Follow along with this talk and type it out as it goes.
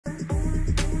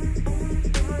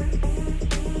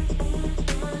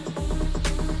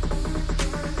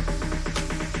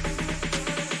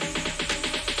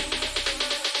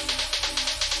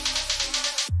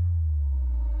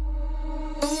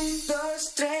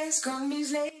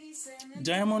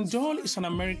Diamond Doll is an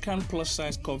American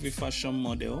plus-size curvy fashion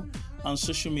model and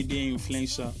social media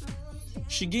influencer.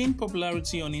 She gained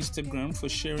popularity on Instagram for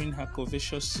sharing her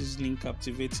curvaceous, sizzling,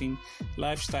 captivating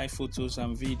lifestyle photos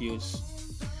and videos.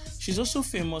 She's also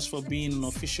famous for being an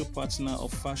official partner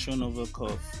of Fashion Over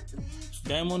Curve.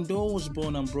 Diamond Doll was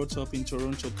born and brought up in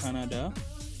Toronto, Canada,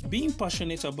 being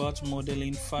passionate about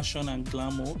modeling, fashion and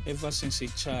glamour ever since a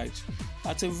child.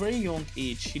 At a very young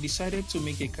age, she decided to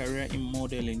make a career in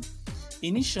modeling.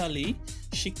 Initially,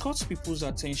 she caught people's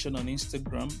attention on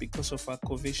Instagram because of her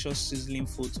curvaceous, sizzling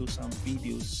photos and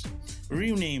videos.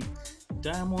 Real name,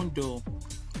 Diamond Doll.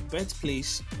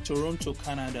 Birthplace, Toronto,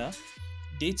 Canada.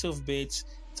 Date of birth,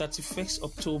 31st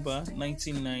October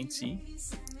 1990.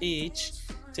 Age,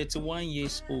 31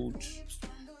 years old.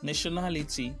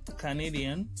 Nationality,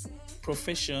 Canadian.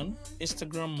 Profession,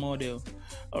 Instagram model.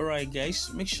 Alright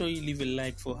guys, make sure you leave a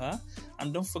like for her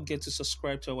and don't forget to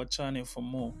subscribe to our channel for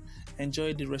more.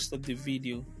 Enjoy the rest of the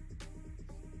video.